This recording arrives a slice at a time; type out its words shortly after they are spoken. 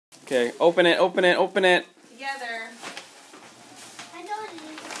Okay, open it, open it, open it. Together. I know what it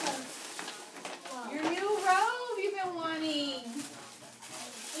is. Your new robe you've been wanting.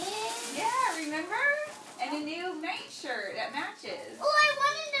 Yeah, remember? And a new nightshirt that matches. Oh, I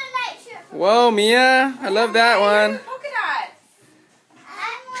wanted a nightshirt. Whoa, Mia, I love that one. Polka dots.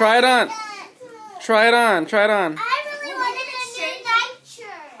 Try it on. Try it on. Try it on. I really wanted a new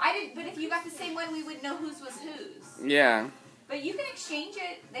nightshirt. I did, but if you got the same one, we wouldn't know whose was whose. Yeah. But you can exchange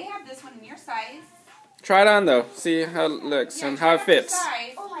it. They have this one in your size. Try it on though. See how it looks and how it fits.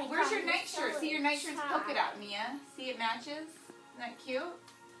 Oh my Where's God, your nightshirt? See, your nightshirt's polka dot, Mia. See, it matches. Isn't that cute?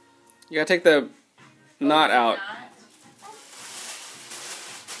 You gotta take the knot out.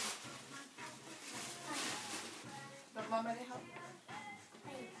 But Mama, to help.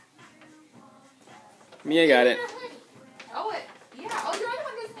 Mia got it. Oh, yeah. Oh, your other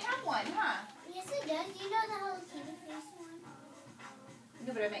one doesn't have one, huh? Yes, it does. You know the Hello Kitty face one?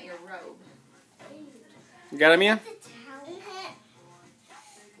 No, but I meant your robe. You got it, Mia? The towel.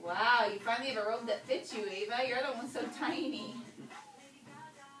 Wow, you finally have a robe that fits you, Ava. Your other one's so tiny.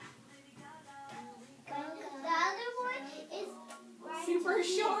 The other one is Super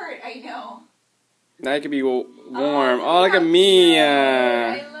short, I know. Now it could be warm. Oh, look how at cute. Mia.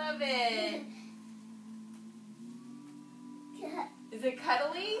 I love it. Is it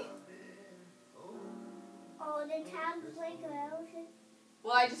cuddly? Oh, the tag's like an elephant.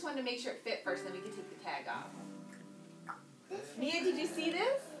 Well, I just wanted to make sure it fit first, then we could take the tag off. Mia, did you see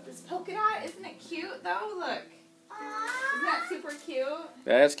this? This polka dot? Isn't it cute, though? Look. Isn't that super cute?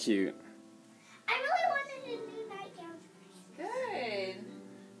 That's cute. I really wanted a new nightgown. Good.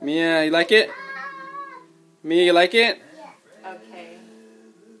 Mia, you like it? Mia, you like it? Yeah. Okay.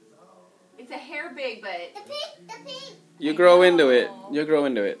 It's a hair big, but... The pink. You grow into it. You'll grow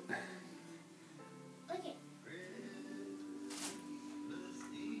into it.